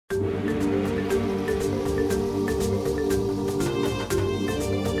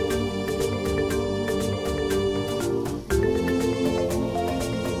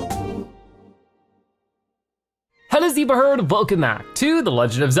As you've heard, welcome back to The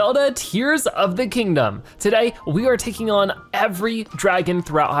Legend of Zelda Tears of the Kingdom. Today, we are taking on every dragon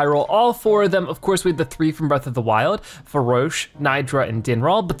throughout Hyrule, all four of them. Of course, we had the three from Breath of the Wild, Farosh, Naydra, and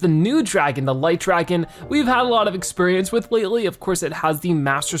Dinraal, but the new dragon, the light dragon, we've had a lot of experience with lately. Of course, it has the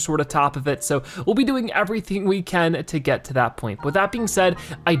Master Sword atop of it, so we'll be doing everything we can to get to that point. With that being said,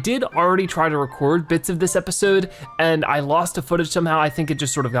 I did already try to record bits of this episode, and I lost the footage somehow. I think it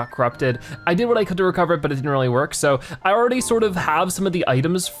just sort of got corrupted. I did what I could to recover it, but it didn't really work. So I already sort of have some of the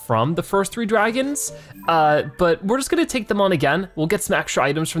items from the first three dragons, but we're just gonna take them on again. We'll get some extra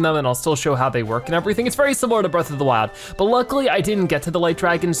items from them and I'll still show how they work and everything. It's very similar to Breath of the Wild, but luckily I didn't get to the light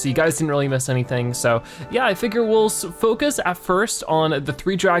dragon, so you guys didn't really miss anything. So yeah, I figure we'll focus at first on the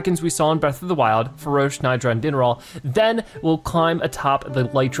three dragons we saw in Breath of the Wild, Farosh, Naydra, and Dinraal. Then we'll climb atop the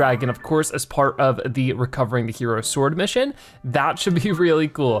light dragon, of course, as part of the recovering the hero sword mission. That should be really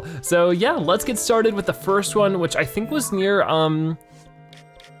cool. So yeah, let's get started with the first one, which I think was near,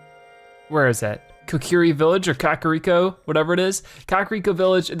 where is it? Kokiri Village or Kakariko, whatever it is. Kakariko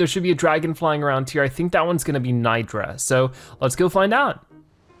Village, there should be a dragon flying around here. I think that one's gonna be Naydra, so let's go find out.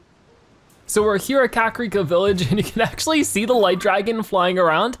 So we're here at Kakariko Village and you can actually see the light dragon flying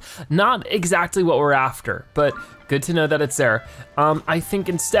around. Not exactly what we're after, but good to know that it's there. I think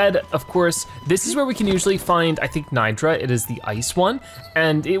instead, of course, this is where we can usually find, I think Naydra, it is the ice one,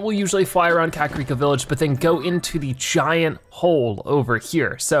 and it will usually fly around Kakariko Village, but then go into the giant hole over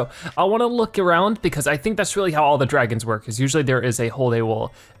here. So I wanna look around because I think that's really how all the dragons work, is usually there is a hole they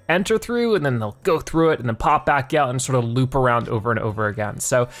will enter through and then they'll go through it and then pop back out and sort of loop around over and over again.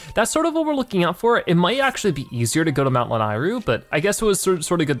 So that's sort of what we're looking out for. It might actually be easier to go to Mount Lanairu, but I guess it was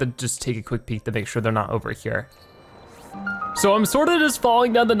sort of good to just take a quick peek to make sure they're not over here. So I'm sort of just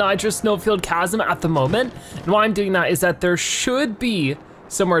falling down the Naydra snowfield chasm at the moment. And why I'm doing that is that there should be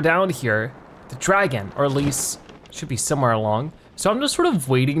somewhere down here, the dragon, or at least should be somewhere along. So I'm just sort of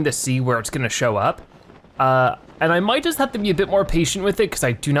waiting to see where it's gonna show up. And I might just have to be a bit more patient with it because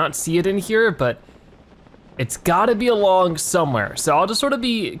I do not see it in here, but it's gotta be along somewhere. So I'll just sort of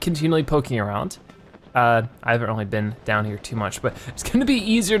be continually poking around. I haven't really been down here too much, but it's gonna be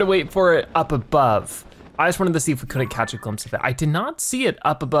easier to wait for it up above. I just wanted to see if we couldn't catch a glimpse of it. I did not see it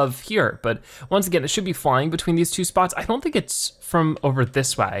up above here, but once again, it should be flying between these two spots. I don't think it's from over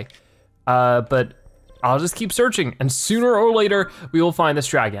this way, but I'll just keep searching and sooner or later, we will find this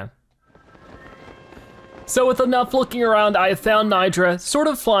dragon. So with enough looking around, I have found Naydra sort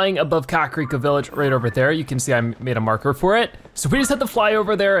of flying above Kakariko Village right over there. You can see I made a marker for it. So we just have to fly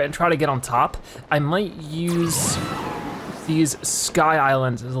over there and try to get on top. I might use these sky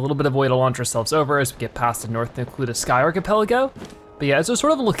islands as a little bit of a way to launch ourselves over as we get past the North Nucluda Sky Archipelago. But yeah, so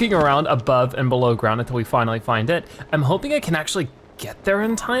sort of looking around above and below ground until we finally find it. I'm hoping I can actually get there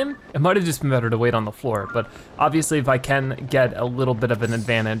in time. It might have just been better to wait on the floor, but obviously if I can get a little bit of an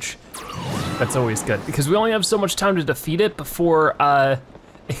advantage, that's always good, because we only have so much time to defeat it before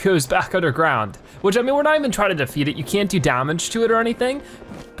it goes back underground. Which, I mean, we're not even trying to defeat it. You can't do damage to it or anything,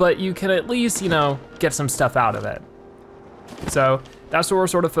 but you can at least, you know, get some stuff out of it. So that's what we're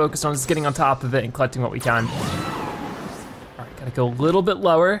sort of focused on, is getting on top of it and collecting what we can. All right, gotta go a little bit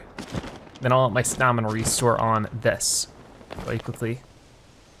lower. Then I'll let my stamina restore on this really quickly.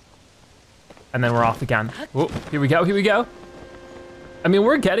 And then we're off again. Whoa, here we go, here we go. I mean,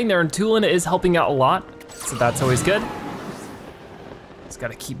 we're getting there and Tulin is helping out a lot, so that's always good. Just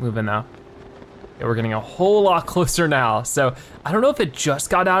gotta keep moving now. Yeah, we're getting a whole lot closer now. So I don't know if it just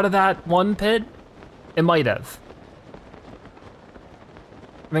got out of that one pit. It might have.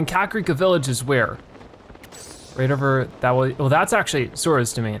 I mean, Kakariko Village is where? Right over that way. Well, that's actually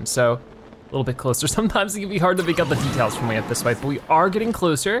Sora's domain, so a little bit closer. Sometimes it can be hard to make out the details from way up this way, but we are getting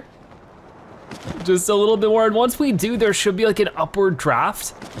closer. Just a little bit more, and once we do, there should be like an upward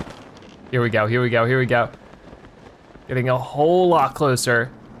draft. Here we go, here we go, here we go. Getting a whole lot closer.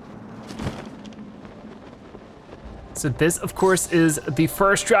 So this, of course, is the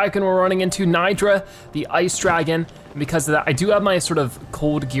first dragon we're running into, Naydra, the ice dragon. And because of that, I do have my sort of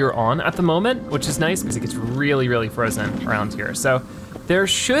cold gear on at the moment, which is nice because it gets really, really frozen around here. So there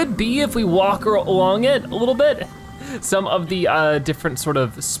should be, if we walk along it a little bit, some of the different sort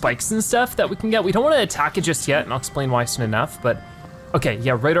of spikes and stuff that we can get. We don't want to attack it just yet, and I'll explain why soon enough, but okay,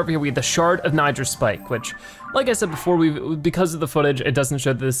 yeah, right over here we have the Shard of Naydra Spike, which, like I said before, because of the footage, it doesn't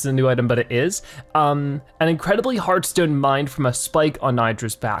show that this is a new item, but it is. An incredibly hard stone mined from a spike on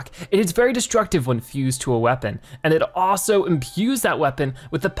Naydra's back. It is very destructive when fused to a weapon, and it also imbues that weapon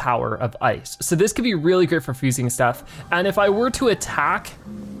with the power of ice. So this could be really great for fusing stuff, and if I were to attack,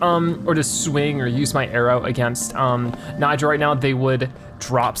 or to swing or use my arrow against Naydra right now, they would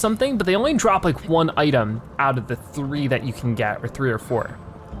drop something, but they only drop like 1 item out of the 3 that you can get, or 3 or 4.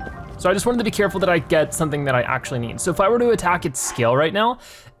 So I just wanted to be careful that I get something that I actually need. So if I were to attack its scale right now,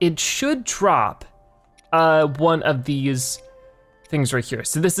 it should drop one of these things right here.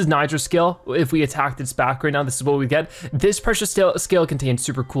 So this is Naydra's scale. If we attacked its back right now, this is what we get. This precious scale contains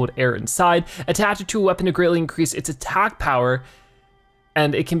super cooled air inside. Attach it to a weapon to greatly increase its attack power,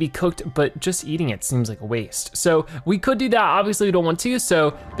 and it can be cooked, but just eating it seems like a waste. So we could do that, obviously we don't want to,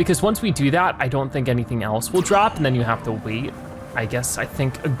 so, because once we do that, I don't think anything else will drop, and then you have to wait, I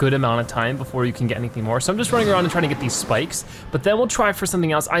think a good amount of time before you can get anything more. So I'm just running around and trying to get these spikes, but then we'll try for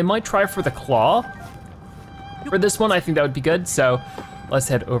something else. I might try for the claw. For this one, I think that would be good, so let's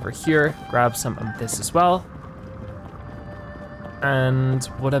head over here, grab some of this as well. And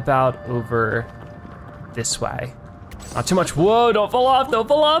what about over this way? Not too much. Whoa, don't fall off, don't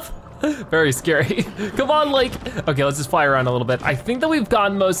fall off. Very scary. Come on, Link. Okay, let's just fly around a little bit. I think that we've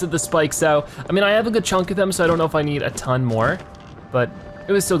gotten most of the spikes, so, I mean, I have a good chunk of them, so I don't know if I need a ton more, but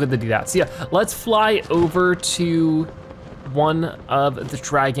it was still good to do that. So yeah, let's fly over to one of the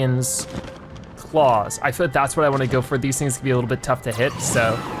dragon's claws. I feel like that's what I want to go for. These things can be a little bit tough to hit,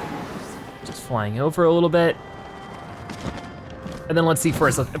 so just flying over a little bit. And then let's see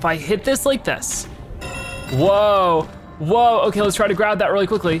first, if I hit this like this. Whoa, whoa, okay, let's try to grab that really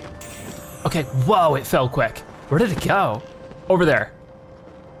quickly. Okay, whoa, it fell quick. Where did it go? Over there.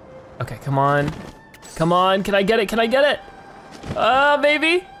 Okay, come on. Come on, can I get it, can I get it?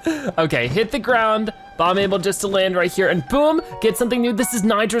 Maybe? Okay, hit the ground. I'm able just to land right here and boom, get something new. This is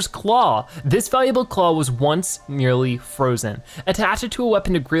Naydra's claw. This valuable claw was once nearly frozen. Attach it to a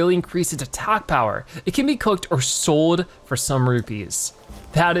weapon to greatly increase its attack power. It can be cooked or sold for some rupees.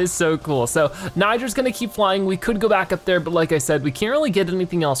 That is so cool. So Naydra's gonna keep flying. We could go back up there, but like I said, we can't really get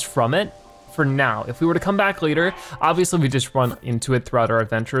anything else from it for now. If we were to come back later, obviously we just run into it throughout our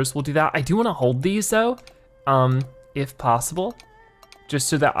adventures. We'll do that. I do wanna hold these though, if possible, just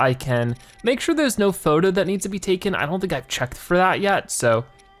so that I can make sure there's no photo that needs to be taken. I don't think I've checked for that yet, so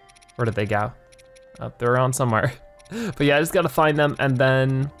where did they go? Oh, they're around somewhere. But yeah, I just gotta find them and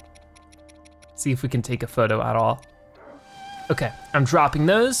then see if we can take a photo at all. Okay, I'm dropping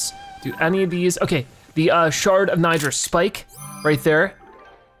those. Do any of these, okay, the shard of Naydra's spike right there.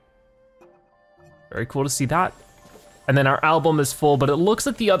 Very cool to see that. And then our album is full, but it looks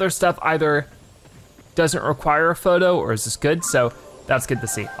like the other stuff either doesn't require a photo or is this good, so that's good to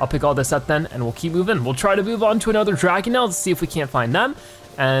see. I'll pick all this up then and we'll keep moving. We'll try to move on to another dragon now to see if we can't find them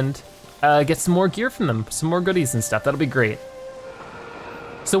and get some more gear from them, some more goodies and stuff, that'll be great.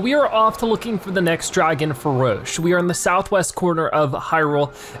 So we are off to looking for the next dragon, Farosh. We are in the southwest corner of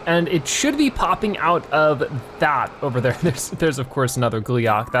Hyrule, and it should be popping out of that over there. There's of course another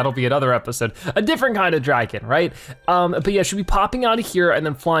Gliok. That'll be another episode. A different kind of dragon, right? But yeah, it should be popping out of here and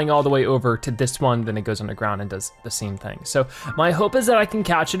then flying all the way over to this one, then it goes underground and does the same thing. So my hope is that I can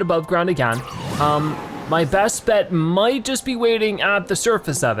catch it above ground again. My best bet might just be waiting at the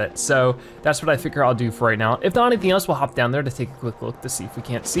surface of it. So that's what I figure I'll do for right now. If not anything else, we'll hop down there to take a quick look to see if we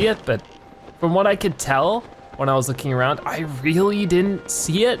can't see it. But from what I could tell when I was looking around, I really didn't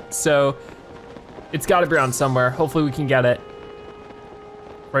see it. So it's gotta be around somewhere. Hopefully we can get it.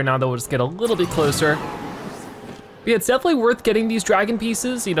 Right now though, we'll just get a little bit closer. But yeah, it's definitely worth getting these dragon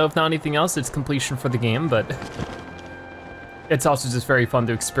pieces. You know, if not anything else, it's completion for the game, but it's also just very fun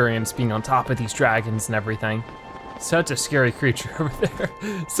to experience being on top of these dragons and everything. Such a scary creature over there.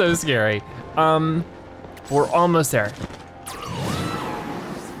 So scary. We're almost there.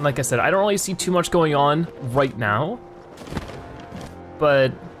 Like I said, I don't really see too much going on right now,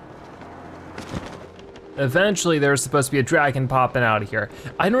 but eventually there's supposed to be a dragon popping out of here.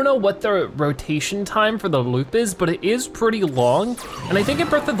 I don't know what the rotation time for the loop is, but it is pretty long. And I think in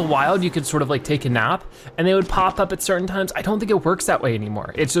Breath of the Wild, you could sort of like take a nap and they would pop up at certain times. I don't think it works that way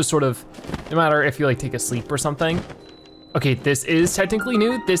anymore. It's just sort of, no matter if you like take a sleep or something. Okay, this is technically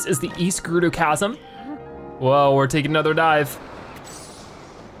new. This is the East Gerudo Chasm. Whoa, we're taking another dive.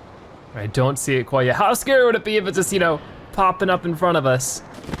 I don't see it quite yet. How scary would it be if it's just, you know, popping up in front of us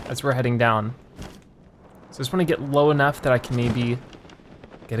as we're heading down? So I just wanna get low enough that I can maybe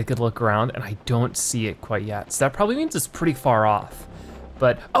get a good look around, and I don't see it quite yet. So that probably means it's pretty far off.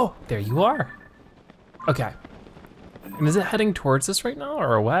 But, oh, there you are. Okay. And is it heading towards us right now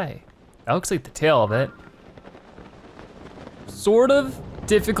or away? That looks like the tail of it. Sort of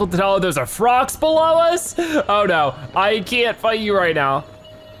difficult to tell. There's a Frox below us. Oh no, I can't fight you right now.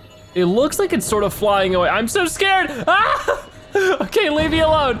 It looks like it's sort of flying away. I'm so scared. Ah! Okay, leave me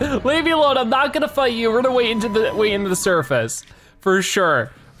alone. Leave me alone. I'm not gonna fight you. We're gonna wait into the surface. For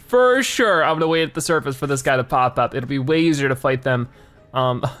sure. For sure, I'm gonna wait at the surface for this guy to pop up. It'll be way easier to fight them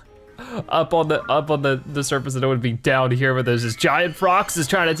up on the surface, and it would be down here where there's this giant frox is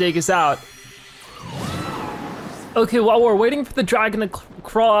trying to take us out. Okay, while we're waiting for the dragon to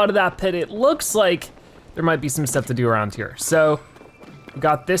crawl out of that pit, it looks like there might be some stuff to do around here. So we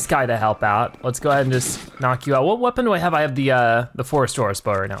got this guy to help out. Let's go ahead and just knock you out. What weapon do I have? I have the Forest Taurus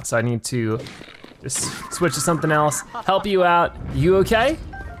bow right now, so I need to just switch to something else. Help you out. You okay?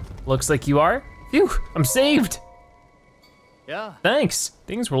 Looks like you are. Phew, I'm saved. Yeah. Thanks.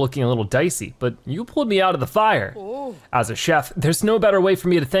 Things were looking a little dicey, but you pulled me out of the fire. Oh. As a chef, there's no better way for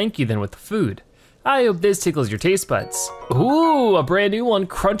me to thank you than with the food. I hope this tickles your taste buds. Ooh, a brand new one,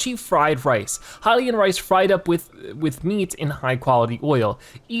 crunchy fried rice. Hylian rice fried up with meat in high quality oil.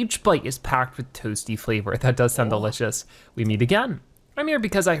 Each bite is packed with toasty flavor. That does sound delicious. We meet again. I'm here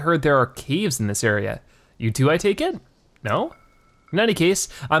because I heard there are caves in this area. You too, I take it? No? In any case,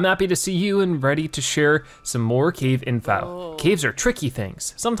 I'm happy to see you and ready to share some more cave info. Caves are tricky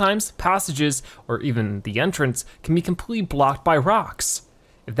things. Sometimes passages or even the entrance can be completely blocked by rocks.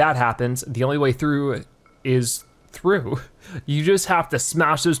 If that happens, the only way through is through. You just have to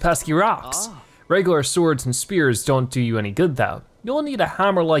smash those pesky rocks. Regular swords and spears don't do you any good though. You'll need a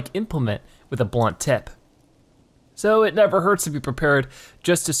hammer-like implement with a blunt tip. So it never hurts to be prepared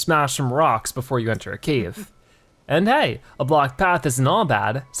just to smash some rocks before you enter a cave. And hey, a blocked path isn't all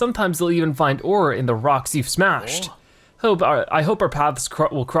bad. Sometimes you'll even find ore in the rocks you've smashed. I hope our paths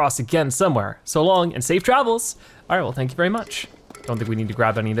will cross again somewhere. So long and safe travels. All right, well, thank you very much. Don't think we need to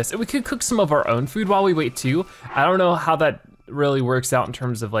grab any of this. We could cook some of our own food while we wait too. I don't know how that really works out in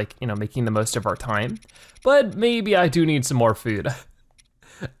terms of like, you know, making the most of our time, but maybe I do need some more food.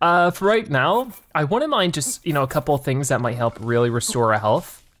 For right now, I wouldn't mind just, you know, a couple of things that might help really restore our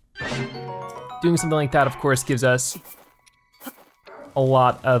health. Doing something like that, of course, gives us a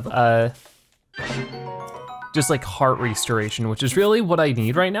lot of just like heart restoration, which is really what I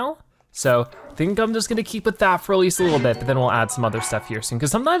need right now. So I think I'm just gonna keep with that for at least a little bit, but then we'll add some other stuff here soon,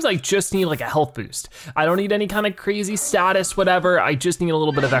 because sometimes I just need like a health boost. I don't need any kind of crazy status, whatever. I just need a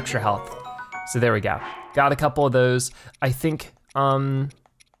little bit of extra health. So there we go. Got a couple of those. I think, we'll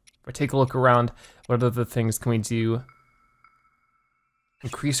take a look around. What other things can we do?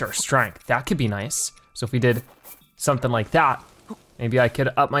 Increase our strength. That could be nice. So if we did something like that, maybe I could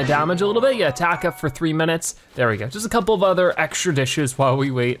up my damage a little bit. Yeah, attack up for 3 minutes. There we go. Just a couple of other extra dishes while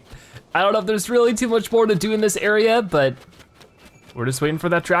we wait. I don't know if there's really too much more to do in this area, but we're just waiting for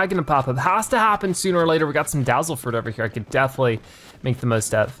that dragon to pop up. It has to happen sooner or later. We got some dazzle fruit over here I could definitely make the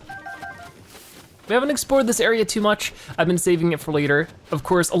most of. We haven't explored this area too much. I've been saving it for later. Of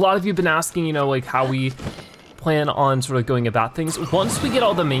course, a lot of you have been asking, you know, like how we plan on sort of going about things. Once we get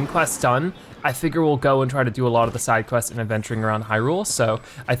all the main quests done, I figure we'll go and try to do a lot of the side quests and adventuring around Hyrule. So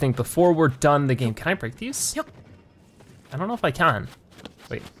I think before we're done the game, can I break these? Yep. I don't know if I can.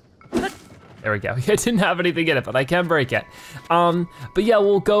 Wait. There we go. I didn't have anything in it, but I can break it. But yeah,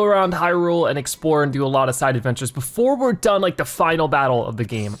 we'll go around Hyrule and explore and do a lot of side adventures before we're done like the final battle of the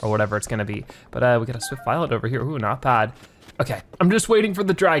game or whatever it's gonna be. But we got a Swift Violet over here. Ooh, not bad. Okay, I'm just waiting for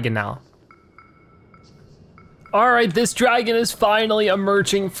the dragon now. All right, this dragon is finally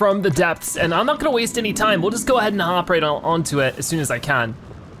emerging from the depths, and I'm not gonna waste any time. We'll just go ahead and hop right onto it as soon as I can,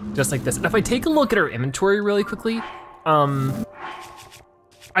 just like this. And if I take a look at our inventory really quickly,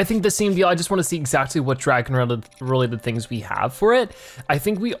 I think the same deal. I just wanna see exactly what dragon related things we have for it. I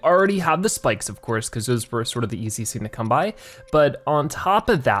think we already have the spikes, of course, because those were sort of the easiest thing to come by. But on top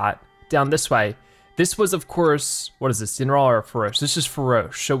of that, down this way, this was, of course, what is this, Dinraal or Farosh? This is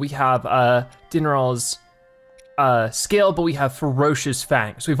Farosh. So we have Dinraal's scale, but we have Farosh's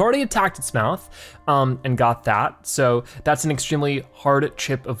fang. So we've already attacked its mouth and got that. So that's an extremely hard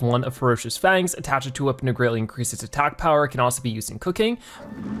chip of one of Farosh's fangs. Attach it to a weapon to greatly increase its attack power. It can also be used in cooking.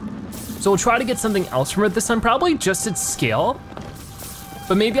 So we'll try to get something else from it this time, probably just its scale.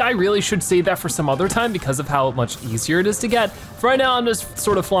 But maybe I really should save that for some other time because of how much easier it is to get. For right now, I'm just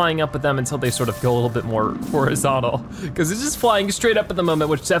sort of flying up with them until they sort of go a little bit more horizontal, because it's just flying straight up at the moment,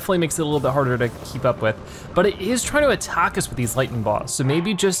 which definitely makes it a little bit harder to keep up with. But it is trying to attack us with these lightning balls. So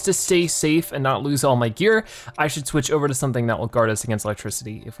maybe just to stay safe and not lose all my gear, I should switch over to something that will guard us against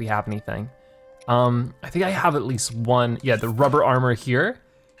electricity if we have anything. I think I have at least one, yeah, the rubber armor here.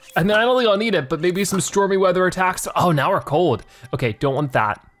 And then I don't think I'll need it, but maybe some stormy weather attacks. Oh, now we're cold. Okay, don't want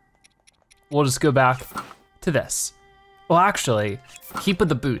that. We'll just go back to this. Well, actually, keep with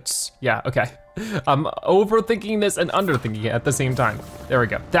the boots. Yeah, okay. I'm overthinking this and underthinking it at the same time. There we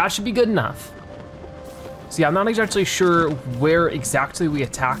go. That should be good enough. So yeah, I'm not exactly sure where exactly we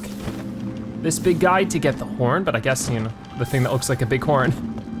attack this big guy to get the horn, but I guess, you know, the thing that looks like a big horn.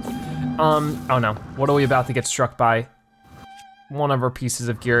 Oh no, what are we about to get struck by? one of our pieces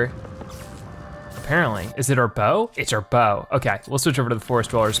of gear. Apparently, is it our bow? It's our bow. Okay, we'll switch over to the forest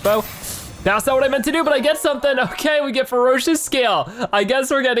dweller's bow. That's not what I meant to do, but I get something. Okay, we get Farosh's scale. I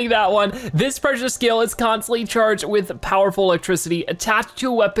guess we're getting that one. This precious scale is constantly charged with powerful electricity attached to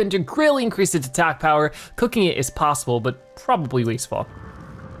a weapon to greatly increase its attack power. Cooking it is possible, but probably wasteful.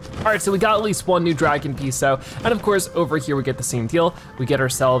 All right, so we got at least one new dragon piece, so, and of course, over here we get the same deal. We get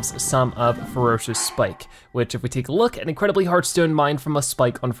ourselves some of Farosh's spike, which if we take a look, an incredibly hard stone mined from a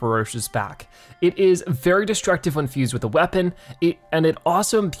spike on Farosh's back. It is very destructive when fused with a weapon, and it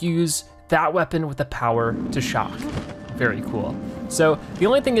also imbues that weapon with the power to shock. Very cool. So the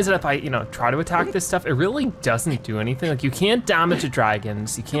only thing is that if I, try to attack this stuff, it really doesn't do anything. Like, you can't damage the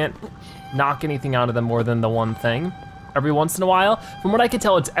dragons, you can't knock anything out of them more than the one thing. Every once in a while, from what I can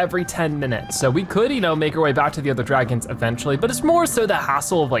tell, it's every 10 minutes. So we could, make our way back to the other dragons eventually, but it's more so the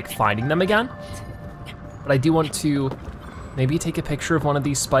hassle of like finding them again. But I do want to maybe take a picture of one of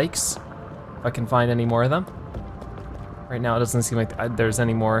these spikes, if I can find any more of them. Right now, it doesn't seem like there's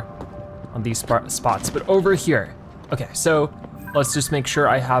any more on these spots, but over here. Okay, so let's just make sure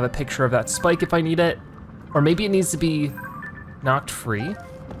I have a picture of that spike if I need it, or maybe it needs to be knocked free.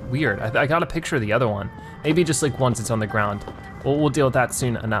 Weird, I got a picture of the other one. Maybe just like once it's on the ground. We'll deal with that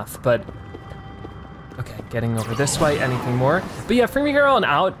soon enough, but okay, getting over this way, anything more? But yeah, from here on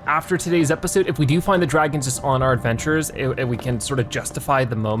out, after today's episode, if we do find the dragons just on our adventures, we can sort of justify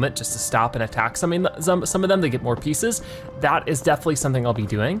the moment just to stop and attack some of them to get more pieces. That is definitely something I'll be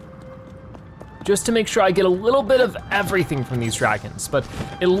doing, just to make sure I get a little bit of everything from these dragons. But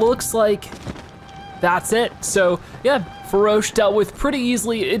it looks like that's it. So yeah, Farosh dealt with pretty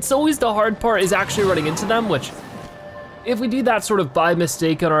easily. It's always the hard part is actually running into them, which if we do that sort of by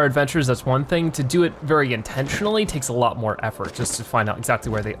mistake on our adventures, that's one thing. To do it very intentionally takes a lot more effort just to find out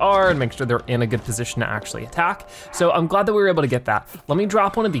exactly where they are and make sure they're in a good position to actually attack. So I'm glad that we were able to get that. Let me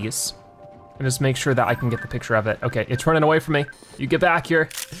drop one of these and just make sure that I can get the picture of it. Okay, it's running away from me. You get back here.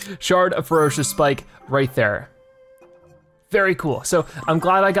 Shard of Farosh's spike right there. Very cool. So I'm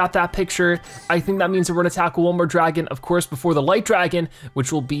glad I got that picture. I think that means that we're gonna tackle one more dragon, of course, before the light dragon,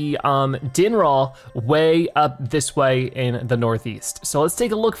 which will be Dinraal, way up this way in the northeast. So let's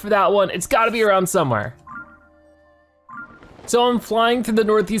take a look for that one. It's gotta be around somewhere. So I'm flying through the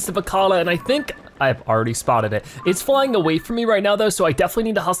northeast of Akala, and I think I've already spotted it. It's flying away from me right now though, so I definitely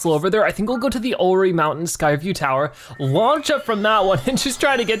need to hustle over there. I think we'll go to the Ulri Mountain Skyview Tower, launch up from that one, and just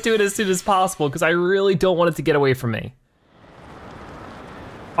try to get to it as soon as possible, because I really don't want it to get away from me.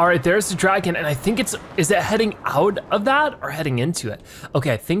 All right, there's the dragon, and I think is it heading out of that or heading into it?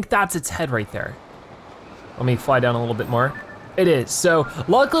 Okay, I think that's its head right there. Let me fly down a little bit more. It is, so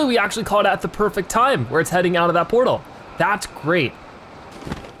luckily we actually caught it at the perfect time where it's heading out of that portal. That's great.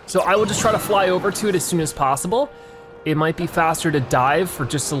 So I will just try to fly over to it as soon as possible. It might be faster to dive for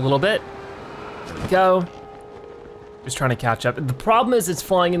just a little bit. There we go. Just trying to catch up. The problem is it's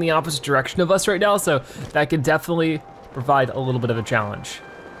flying in the opposite direction of us right now, so that could definitely provide a little bit of a challenge.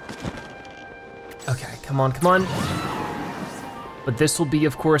 Okay, come on, come on. But this will be,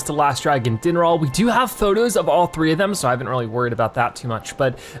 of course, the last dragon, Dinraal. We do have photos of all three of them, so I haven't really worried about that too much,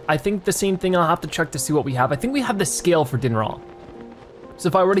 but I think the same thing I'll have to check to see what we have. I think we have the scale for Dinraal. So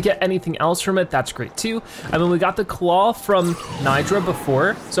if I were to get anything else from it, that's great too. I mean, we got the claw from Naydra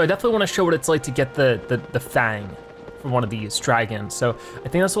before, so I definitely wanna show what it's like to get the fang from one of these dragons. So I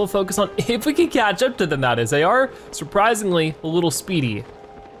think that's what we'll focus on, if we can catch up to them, that is. They are surprisingly a little speedy.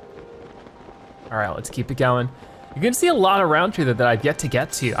 All right, let's keep it going. You're gonna see a lot around here that I've yet to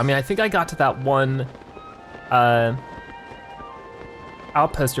get to. I mean, I think I got to that one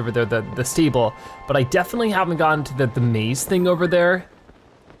outpost over there, the stable, but I definitely haven't gotten to the maze thing over there.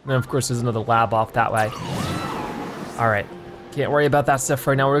 And then of course there's another lab off that way. All right, can't worry about that stuff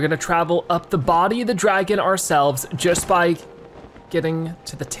right now. We're gonna travel up the body of the dragon ourselves just by getting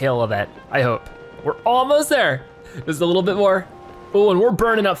to the tail of it, I hope. We're almost there. Just a little bit more. Oh, and we're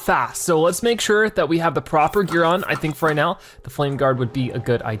burning up fast. So let's make sure that we have the proper gear on. I think for right now, the flame guard would be a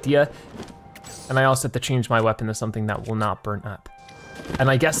good idea. And I also have to change my weapon to something that will not burn up. And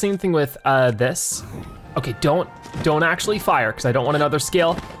I guess same thing with this. Okay, don't actually fire, because I don't want another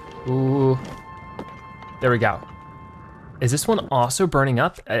scale. Ooh, there we go. Is this one also burning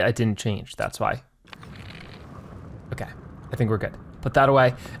up? I didn't change, that's why. Okay, I think we're good. Put that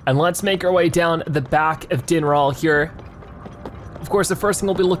away, and let's make our way down the back of Dinraal here. Of course, the first thing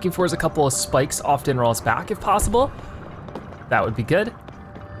we'll be looking for is a couple of spikes off Dinraal's back, if possible. That would be good.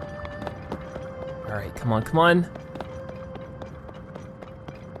 All right, come on, come on.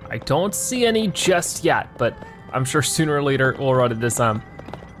 I don't see any just yet, but I'm sure sooner or later we'll run into some.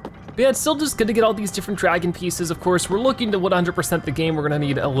 But yeah, it's still just good to get all these different dragon pieces. Of course, we're looking to 100% the game. We're gonna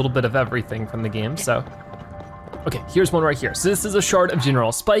need a little bit of everything from the game, so. Okay, here's one right here. So this is a shard of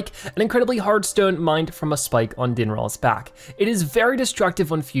Dinraal's spike, an incredibly hard stone mined from a spike on Dinraal's back. It is very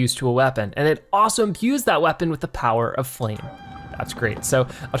destructive when fused to a weapon, and it also imbues that weapon with the power of flame. That's great. So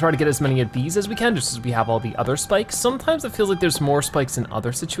I'll try to get as many of these as we can, just as we have all the other spikes. Sometimes it feels like there's more spikes in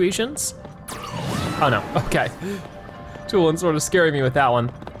other situations. Oh no, okay. Toolin sort of scaring me with that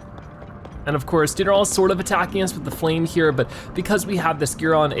one. And of course, Dinraal is sort of attacking us with the flame here, but because we have this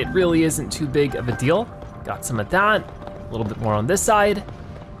gear on, it really isn't too big of a deal. Got some of that, a little bit more on this side.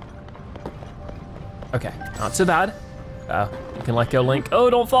 Okay, not so bad. You can let go, Link. Oh,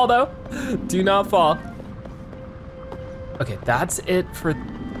 don't fall though. Do not fall. Okay, that's it for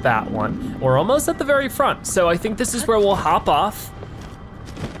that one. We're almost at the very front, so I think this is where we'll hop off.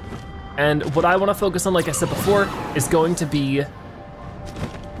 And what I wanna focus on, like I said before, is going to be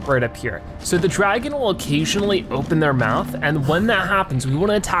right up here. So the dragon will occasionally open their mouth, and when that happens, we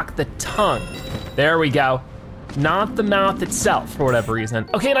wanna attack the tongue. There we go. Not the mouth itself, for whatever reason.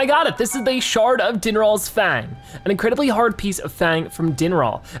 Okay, and I got it. This is a shard of Dinraal's Fang, an incredibly hard piece of Fang from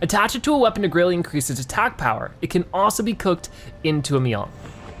Dinraal. Attach it to a weapon to greatly increase its attack power. It can also be cooked into a meal.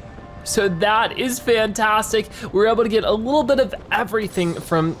 So that is fantastic. We're able to get a little bit of everything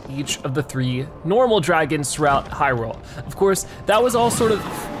from each of the 3 normal dragons throughout Hyrule. Of course, that was all sort of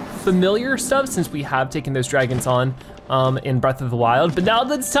familiar stuff since we have taken those dragons on in Breath of the Wild, but now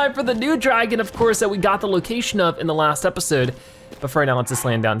it's time for the new dragon, of course, that we got the location of in the last episode. But for right now, let's just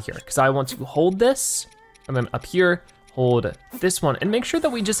land down here, because I want to hold this, and then up here, hold this one, and make sure that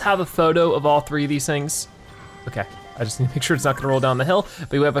we just have a photo of all 3 of these things. Okay, I just need to make sure it's not gonna roll down the hill,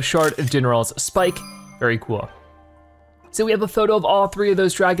 but we have a shard of Dinraal's spike, very cool. So we have a photo of all 3 of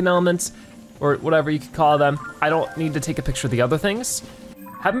those dragon elements, or whatever you could call them. I don't need to take a picture of the other things.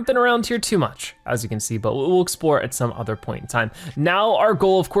 Haven't been around here too much, as you can see, but we'll explore at some other point in time. Now our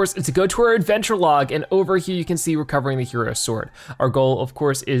goal, of course, is to go to our adventure log, and over here you can see recovering the hero sword. Our goal, of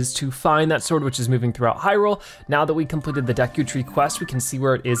course, is to find that sword which is moving throughout Hyrule. Now that we completed the Deku Tree quest, we can see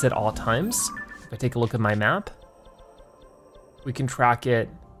where it is at all times. If I take a look at my map, we can track it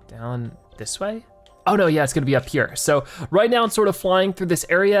down this way. Oh no, yeah, it's gonna be up here. So right now it's sort of flying through this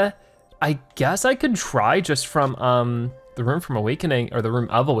area. I guess I could try just from the Room from Awakening, or the Room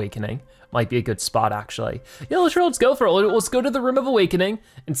of Awakening, might be a good spot actually. Yeah, let's go for it. Let's go to the Room of Awakening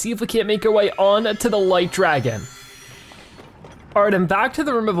and see if we can't make our way on to the Light Dragon. All right, I'm back to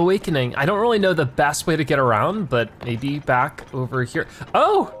the Room of Awakening. I don't really know the best way to get around, but maybe back over here.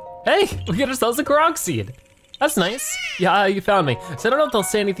 Oh, hey, we get ourselves a Korok seed. That's nice. Yeah, you found me. So I don't know if they'll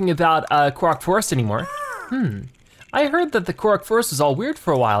say anything about Korok Forest anymore. I heard that the Korok Forest was all weird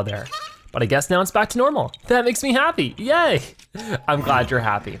for a while there, but I guess now it's back to normal. That makes me happy, yay. I'm glad you're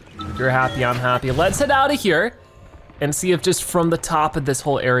happy. If you're happy, I'm happy. Let's head out of here and see if just from the top of this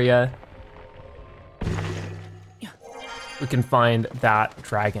whole area, we can find that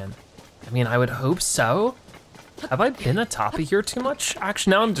dragon. I mean, I would hope so. Have I been atop of here too much?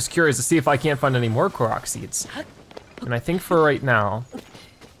 Actually, now I'm just curious to see if I can't find any more Korok seeds. And I think for right now,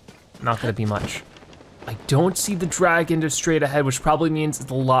 not gonna be much. I don't see the dragon just straight ahead, which probably means it's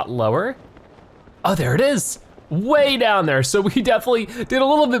a lot lower. Oh, there it is, way down there. So we definitely did a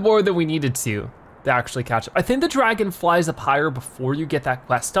little bit more than we needed to actually catch it. I think the dragon flies up higher before you get that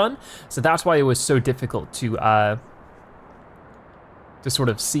quest done. So that's why it was so difficult to sort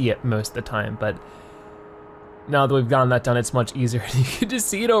of see it most of the time. But now that we've gotten that done, it's much easier. You can just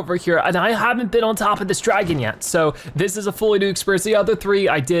see it over here. And I haven't been on top of this dragon yet. So this is a fully new experience. The other 3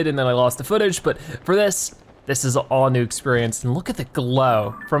 I did and then I lost the footage. But for this is an all new experience. And look at the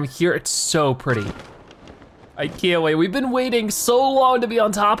glow from here. It's so pretty. I can't wait. We've been waiting so long to be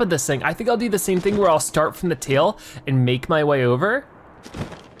on top of this thing. I think I'll do the same thing where I'll start from the tail and make my way over.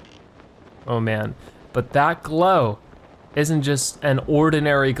 Oh man, but that glow isn't just an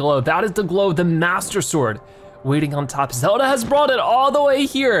ordinary glow. That is the glow of the Master Sword waiting on top. Zelda has brought it all the way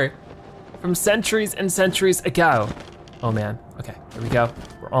here from centuries and centuries ago. Oh man, okay, here we go.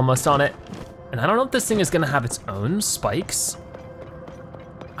 We're almost on it. And I don't know if this thing is gonna have its own spikes.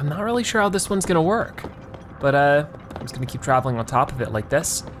 I'm not really sure how this one's gonna work, but I'm just gonna keep traveling on top of it like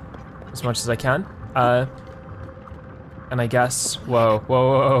this as much as I can. And I guess,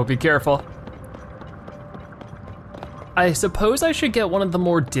 whoa, be careful. I suppose I should get one of the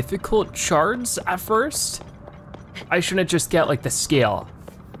more difficult shards at first. I shouldn't just get like the scale.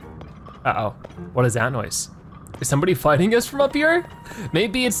 Uh-oh, what is that noise? Is somebody fighting us from up here?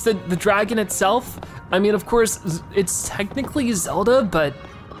 Maybe it's the dragon itself. I mean, of course, it's technically Zelda, but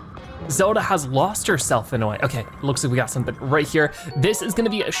Zelda has lost herself in a way. Okay, looks like we got something right here. This is gonna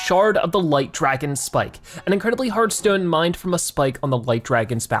be a shard of the light dragon spike, an incredibly hard stone mined from a spike on the light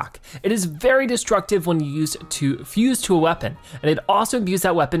dragon's back. It is very destructive when used to fuse to a weapon, and it also imbues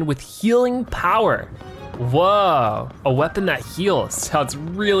that weapon with healing power. Whoa, a weapon that heals. Sounds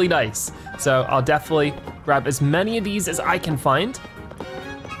really nice. So I'll definitely grab as many of these as I can find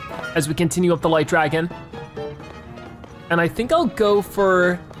as we continue up the light dragon. And I think I'll go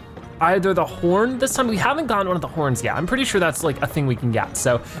for either the horn this time. We haven't gotten one of the horns yet. I'm pretty sure that's like a thing we can get.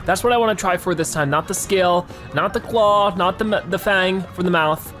 So that's what I wanna try for this time. Not the scale, not the claw, not the fang for the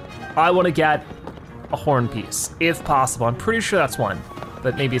mouth. I wanna get a horn piece, if possible. I'm pretty sure that's one,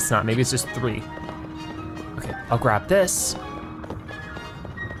 but maybe it's not, maybe it's just 3. Okay, I'll grab this.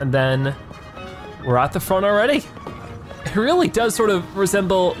 And then we're at the front already. It really does sort of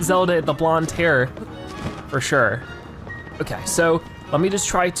resemble Zelda the blonde hair, for sure. Okay, so let me just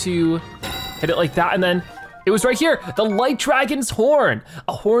try to hit it like that, and then it was right here, the light dragon's horn.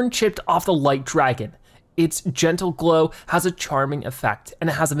 A horn chipped off the light dragon. Its gentle glow has a charming effect, and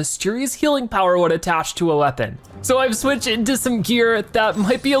it has a mysterious healing power when attached to a weapon. So I've switched into some gear that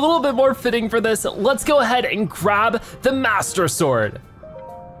might be a little bit more fitting for this. Let's go ahead and grab the Master Sword.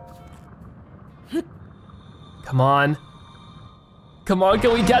 Come on. Come on,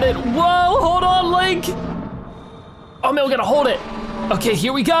 can we get it? Whoa, hold on, Link. Oh man, we gotta hold it. Okay,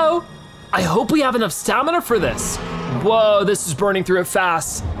 here we go. I hope we have enough stamina for this. Whoa, this is burning through it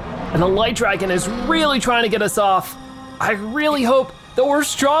fast. And the light dragon is really trying to get us off. I really hope that we're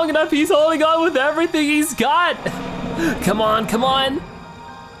strong enough. He's holding on with everything he's got. Come on, come on.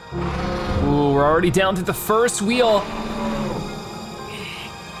 Ooh, we're already down to the first wheel.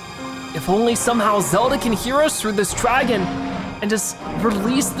 If only somehow Zelda can hear us through this dragon and just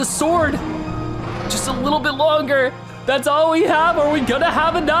release the sword. Just a little bit longer. That's all we have. Are we gonna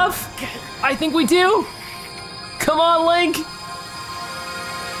have enough? I think we do. Come on, Link.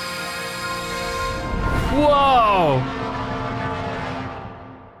 Whoa.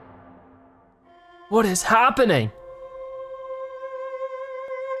 What is happening?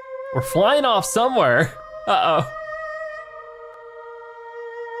 We're flying off somewhere. Uh-oh.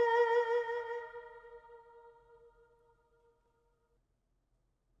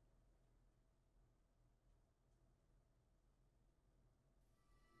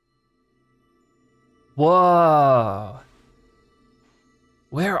 Whoa.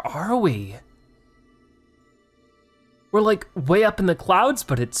 Where are we? We're like way up in the clouds,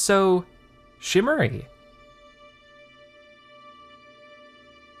 but it's so shimmery.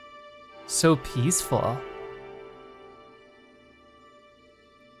 So peaceful.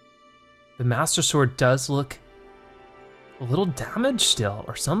 The Master Sword does look a little damaged still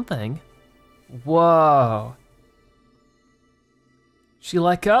or something. Whoa. She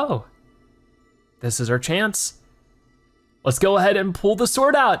let go. This is our chance. Let's go ahead and pull the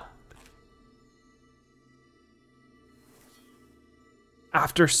sword out.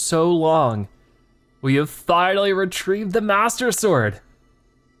 After so long, we have finally retrieved the Master Sword.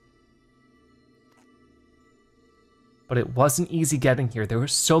 But it wasn't easy getting here. There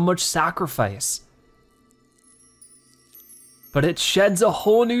was so much sacrifice. But it sheds a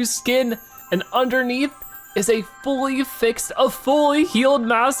whole new skin, and underneath is a fully fixed, a fully healed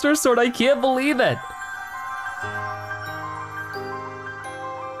Master Sword. I can't believe it.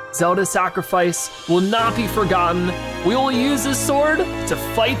 Zelda's sacrifice will not be forgotten. We will use this sword to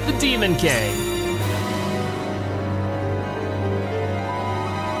fight the Demon King.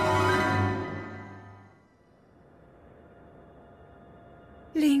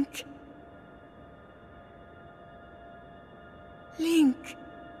 Link. Link.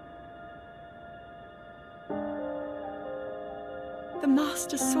 The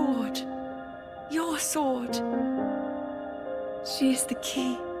Master Sword. Your sword. She is the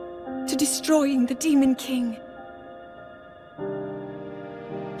key to destroying the Demon King.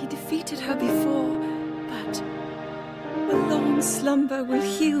 He defeated her before, but a long slumber will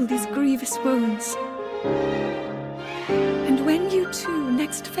heal these grievous wounds. And when you two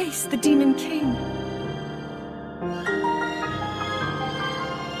next face the Demon King,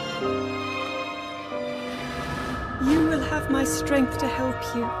 you will have my strength to help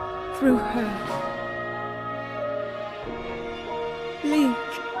you through her. Link,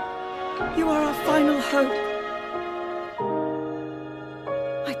 you are our final hope.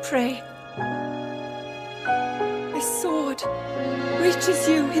 I pray this sword reaches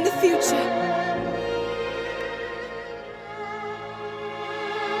you in the future.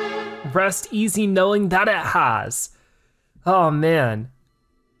 Rest easy knowing that it has. Oh man.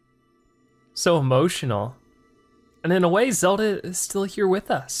 So emotional. And in a way, Zelda is still here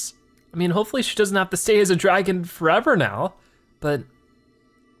with us. I mean, hopefully she doesn't have to stay as a dragon forever now, but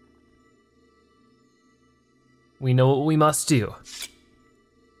we know what we must do.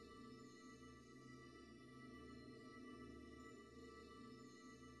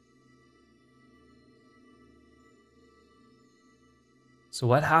 So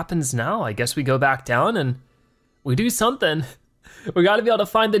what happens now? I guess we go back down and we do something. We gotta be able to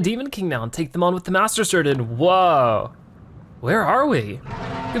find the Demon King now and take them on with the Master Sword, and whoa. Where are we?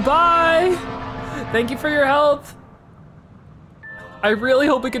 Goodbye! Thank you for your help. I really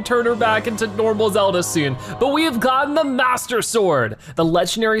hope we can turn her back into normal Zelda soon, but we have gotten the Master Sword, the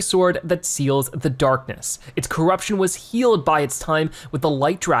legendary sword that seals the darkness. Its corruption was healed by its time with the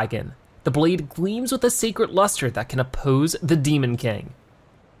Light Dragon. The blade gleams with a sacred luster that can oppose the Demon King.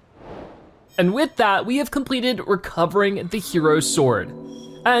 And with that, we have completed recovering the hero's sword.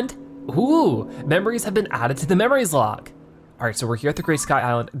 And, ooh, memories have been added to the memories log. All right, so we're here at the Great Sky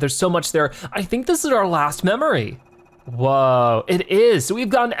Island. There's so much there. I think this is our last memory. Whoa, it is. So we've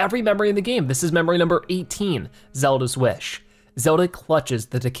gotten every memory in the game. This is memory number 18, Zelda's Wish. Zelda clutches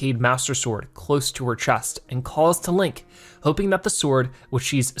the decayed Master Sword close to her chest and calls to Link, hoping that the sword, which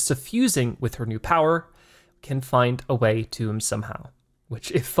she's suffusing with her new power, can find a way to him somehow. Which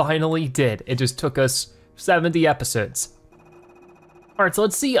it finally did. It just took us 70 episodes. All right, so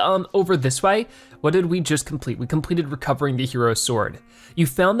let's see over this way. What did we just complete? We completed recovering the hero's sword. You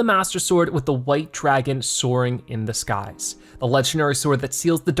found the Master Sword with the white dragon soaring in the skies. The legendary sword that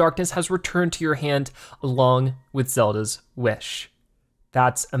seals the darkness has returned to your hand along with Zelda's wish.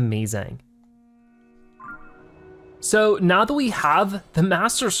 That's amazing. So now that we have the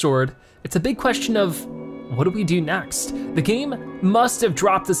Master Sword, it's a big question of what do we do next? The game must have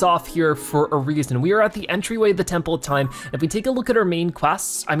dropped us off here for a reason. We are at the entryway of the Temple of Time. If we take a look at our main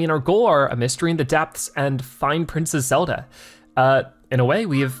quests, I mean, our goal are a mystery in the depths and find Princess Zelda. In a way,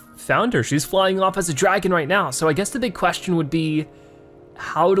 we have found her. She's flying off as a dragon right now. So I guess the big question would be,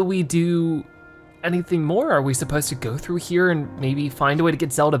 how do we do anything more? Are we supposed to go through here and maybe find a way to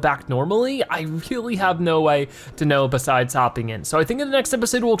get Zelda back normally? I really have no way to know besides hopping in. So I think in the next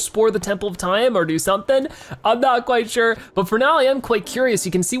episode we'll explore the Temple of Time or do something. I'm not quite sure, but for now I am quite curious.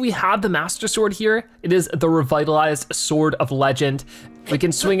 You can see we have the Master Sword here. It is the revitalized Sword of Legend. We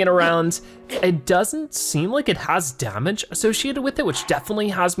can swing it around. It doesn't seem like it has damage associated with it, which definitely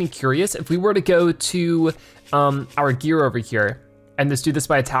has me curious. If we were to go to our gear over here, and just do this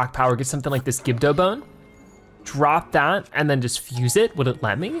by attack power, get something like this Gibdo Bone, drop that, and then just fuse it, would it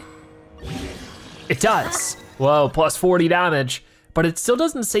let me? It does. Whoa, plus 40 damage, but it still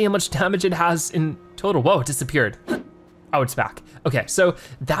doesn't say how much damage it has in total. Whoa, it disappeared. Oh, it's back. Okay, so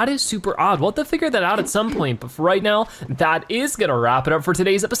that is super odd. We'll have to figure that out at some point, but for right now, that is gonna wrap it up for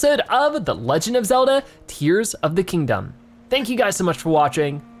today's episode of The Legend of Zelda Tears of the Kingdom. Thank you guys so much for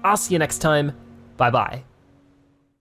watching. I'll see you next time. Bye-bye.